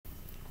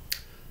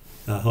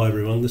Hi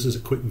everyone, this is a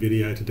quick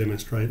video to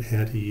demonstrate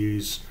how to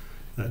use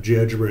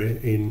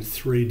Geogebra in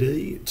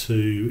 3D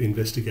to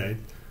investigate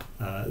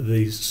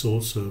these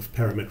sorts of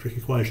parametric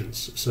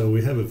equations. So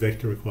we have a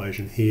vector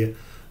equation here,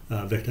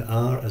 vector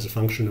r as a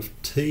function of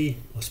t.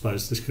 I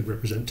suppose this could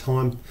represent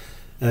time.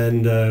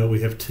 And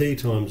we have t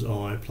times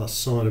I plus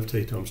sine of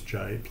t times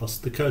j plus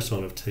the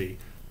cosine of t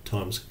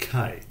times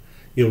k.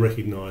 You'll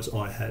recognise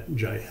I hat,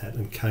 j hat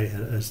and k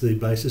hat as the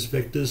basis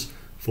vectors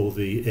for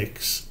the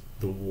x,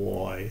 the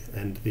y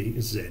and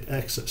the z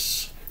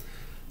axis.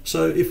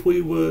 So if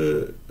we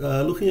were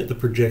looking at the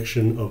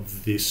projection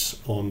of this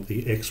on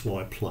the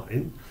xy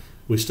plane,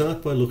 we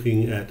start by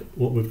looking at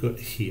what we've got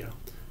here.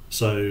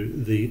 So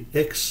the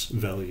x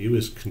value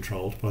is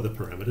controlled by the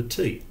parameter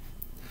t.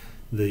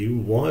 The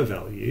y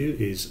value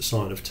is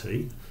sine of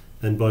t,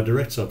 and by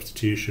direct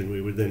substitution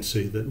we would then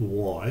see that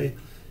y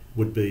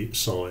would be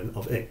sine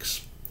of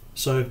x.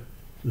 So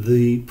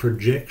the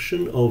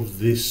projection of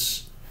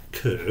this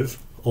curve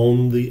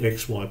on the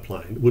xy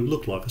plane would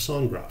look like a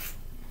sine graph.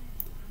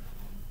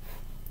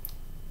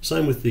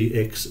 Same with the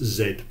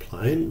xz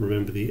plane.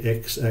 Remember, the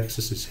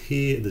x-axis is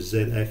here, the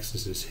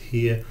z-axis is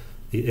here.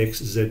 The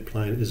xz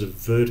plane is a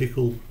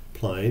vertical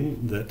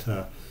plane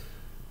that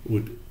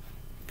would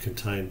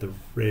contain the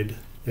red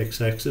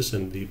x-axis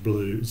and the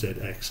blue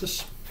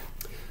z-axis.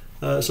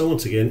 So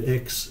once again,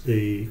 x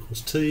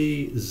equals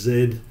t,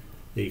 z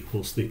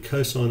equals the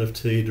cosine of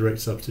t,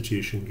 direct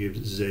substitution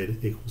gives z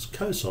equals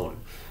cosine.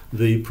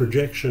 The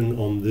projection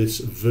on this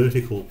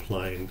vertical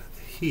plane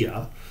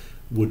here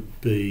would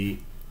be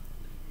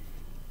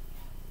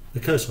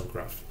the cosine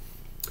graph.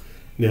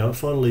 Now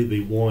finally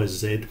the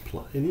yz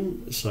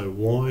plane, so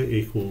y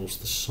equals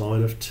the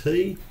sine of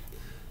t,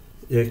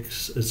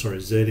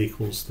 z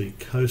equals the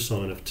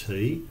cosine of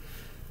t.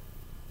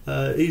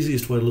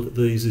 Easiest way to look at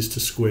these is to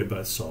square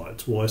both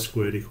sides. Y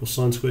squared equals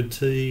sine squared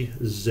t,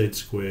 z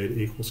squared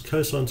equals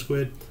cosine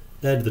squared.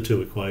 Add the two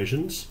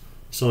equations.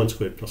 Sine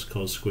squared plus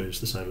cos squared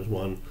is the same as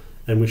 1,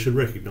 and we should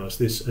recognise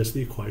this as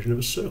the equation of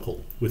a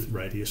circle with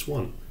radius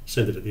 1,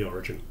 centred at the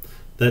origin.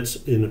 That's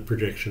in a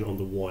projection on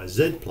the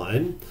yz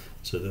plane,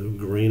 so the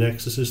green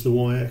axis is the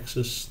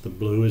y-axis, the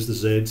blue is the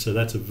z, so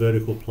that's a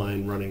vertical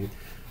plane running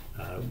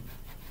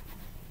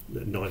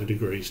 90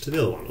 degrees to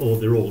the other one, or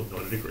they're all at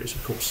 90 degrees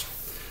of course.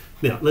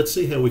 Now let's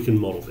see how we can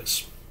model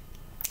this.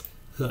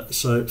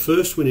 So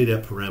first we need our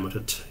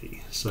parameter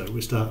t, so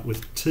we start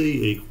with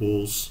t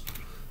equals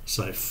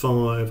say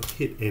 5,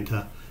 hit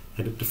enter,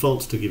 and it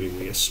defaults to giving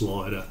me a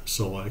slider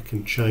so I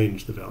can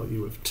change the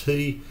value of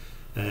t,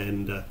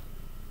 and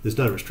there's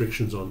no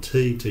restrictions on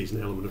t. T is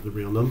an element of the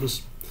real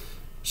numbers.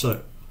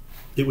 So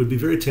it would be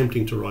very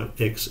tempting to write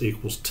x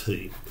equals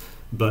t,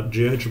 but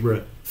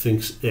Geogebra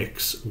thinks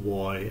x,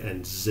 y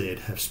and z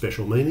have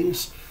special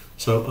meanings,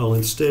 so I'll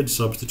instead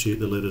substitute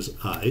the letters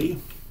a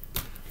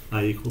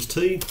equals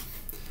t,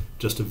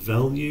 just a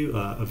value,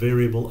 a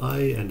variable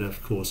a, and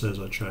of course as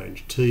I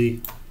change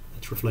t,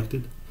 it's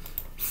reflected.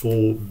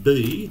 For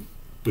b,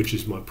 which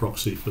is my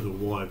proxy for the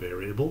y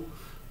variable,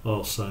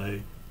 I'll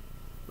say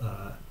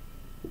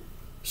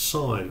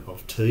sine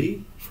of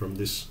t from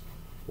this,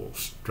 or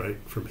straight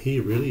from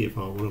here really if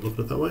I want to look at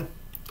it that way,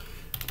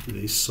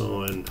 the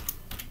sine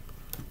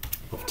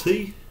of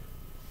t.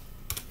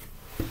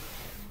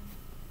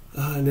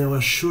 Now I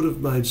should have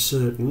made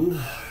certain,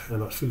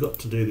 and I forgot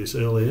to do this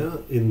earlier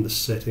in the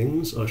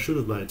settings, I should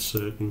have made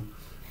certain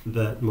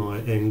that my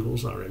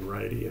angles are in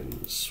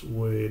radians.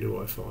 Where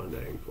do I find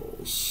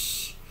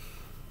angles?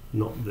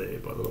 Not there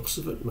by the looks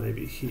of it,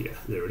 maybe here.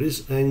 There it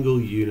is,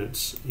 angle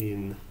units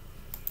in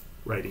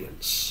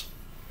radians.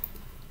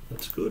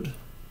 That's good.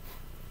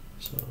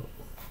 So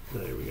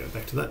there we go,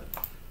 back to that.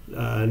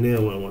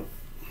 Now I want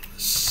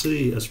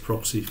c as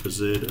proxy for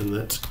z, and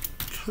that's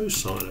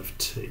cosine of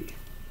t.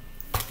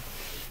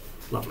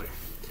 Lovely.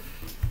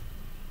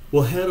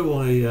 Well, how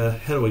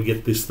do I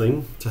get this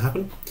thing to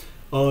happen?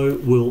 I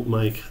will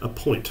make a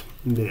point.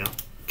 Now,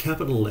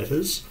 capital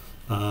letters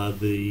are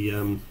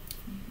the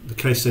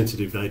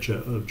case-sensitive nature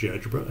of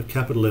Geogebra. A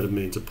capital letter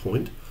means a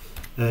point,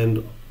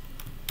 and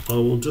I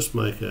will just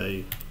make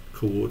a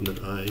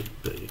coordinate A,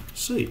 B,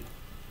 C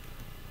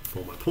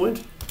for my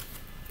point,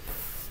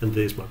 and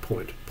there's my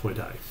point, point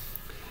A.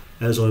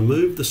 As I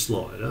move the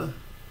slider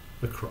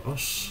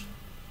across,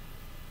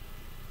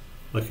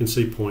 I can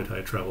see point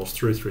A travels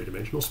through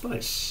three-dimensional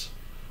space.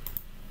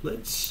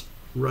 Let's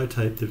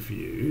rotate the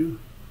view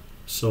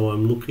so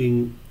I'm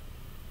looking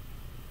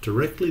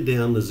directly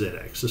down the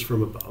z-axis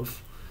from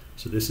above.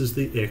 So this is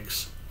the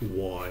x,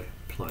 y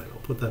plane.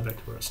 I'll put that back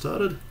to where I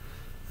started,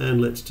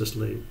 and let's just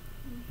leave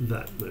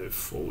that move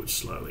forward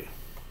slowly.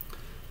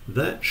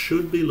 That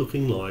should be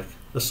looking like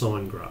a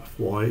sine graph,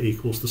 y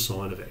equals the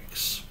sine of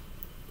x.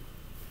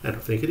 And I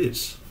think it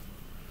is,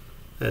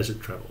 as it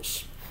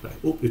travels back.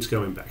 Oh, it's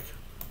going back.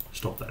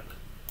 Stop that.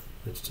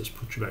 Let's just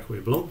put you back where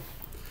you belong.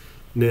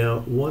 Now,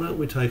 why don't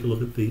we take a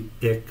look at the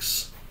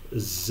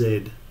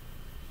xz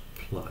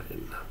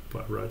plane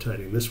by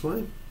rotating this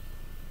way.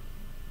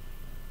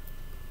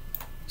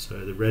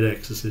 So the red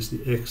axis is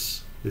the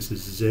x, this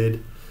is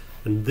z,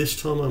 And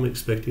this time I'm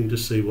expecting to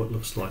see what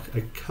looks like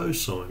a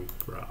cosine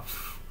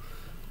graph.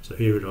 So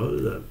here it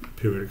is, the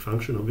periodic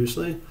function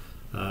obviously.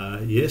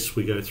 Yes,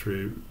 we go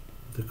through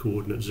the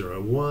coordinate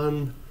 0,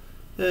 1,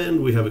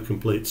 and we have a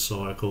complete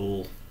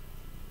cycle.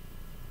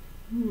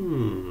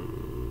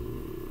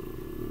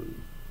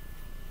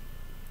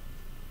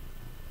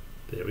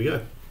 There we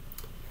go.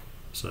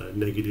 So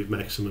negative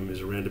maximum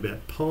is around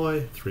about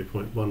pi,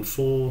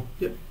 3.14.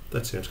 Yep,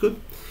 that sounds good.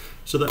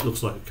 So that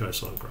looks like a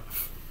cosine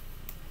graph.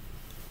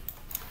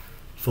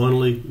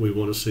 Finally, we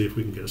want to see if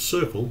we can get a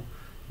circle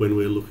when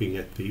we're looking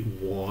at the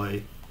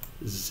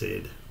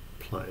YZ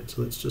plane.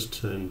 So let's just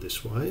turn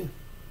this way.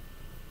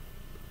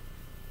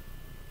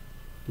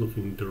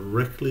 Looking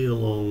directly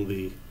along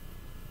the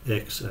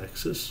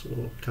x-axis,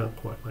 or can't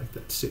quite make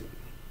that sit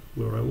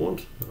where I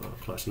want.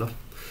 Close enough.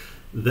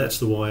 That's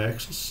the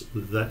y-axis,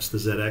 that's the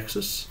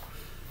z-axis.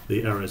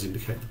 The arrows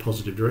indicate the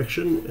positive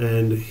direction,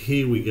 and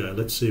here we go.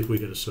 Let's see if we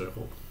get a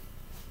circle.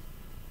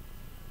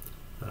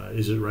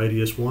 Is it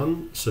radius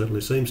 1?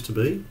 Certainly seems to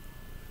be.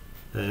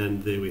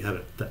 And there we have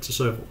it. That's a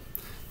circle.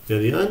 Now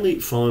the only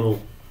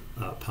final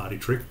party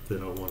trick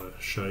that I want to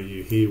show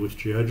you here with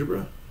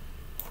Geogebra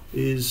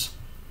is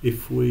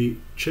if we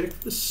check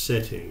the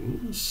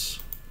settings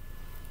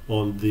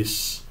on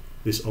this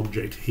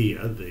object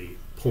here, the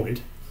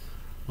point,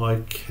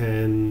 I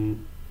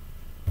can,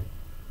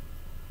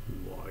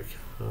 why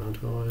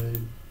can't I,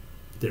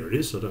 there it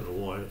is, I don't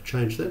know why I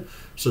changed that.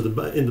 So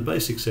in the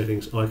basic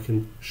settings I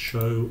can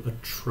show a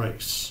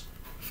trace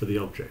for the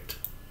object,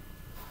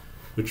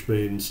 which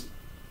means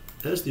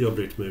as the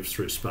object moves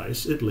through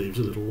space it leaves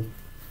a little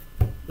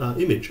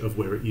image of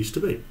where it used to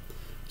be.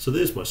 So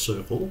there's my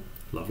circle,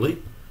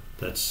 lovely,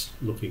 that's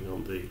looking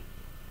on the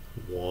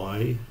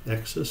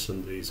y-axis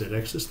and the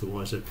z-axis, the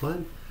YZ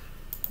plane.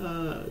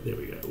 There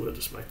we go, we'll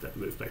just make that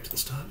move back to the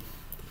start.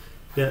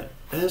 Now,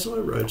 as I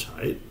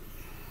rotate,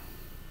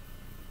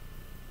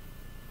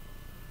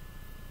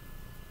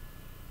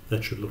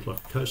 that should look like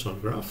a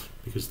cosine graph,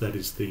 because that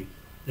is the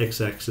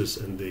x-axis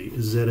and the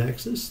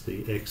z-axis,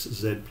 the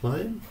xz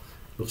plane.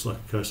 Looks like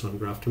a cosine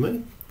graph to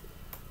me.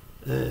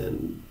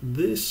 And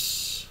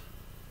this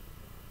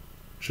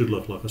should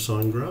look like a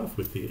sine graph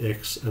with the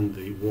x and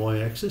the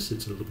y-axis.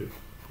 It's a little bit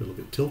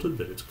tilted,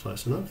 but it's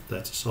close enough.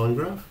 That's a sine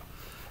graph.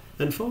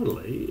 And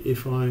finally,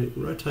 if I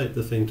rotate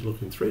the thing to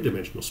look in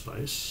three-dimensional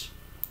space,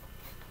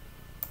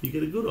 you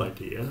get a good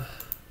idea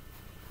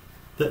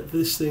that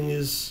this thing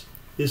is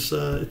it's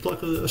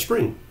like a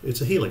spring.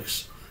 It's a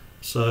helix.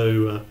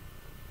 So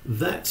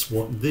that's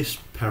what this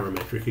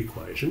parametric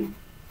equation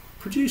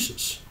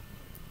produces.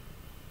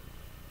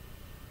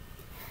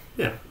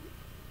 Now,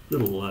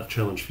 little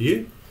challenge for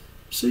you.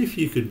 See if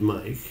you could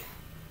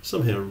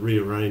somehow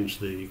rearrange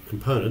the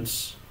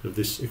components of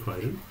this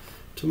equation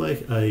to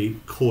make a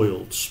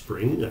coiled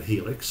spring, a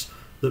helix,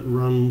 that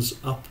runs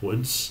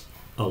upwards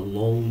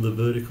along the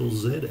vertical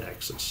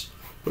z-axis.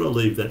 But I'll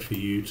leave that for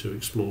you to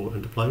explore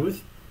and to play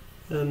with.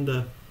 And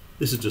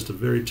this is just a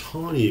very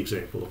tiny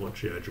example of what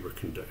Geogebra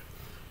can do.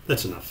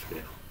 That's enough for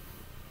now.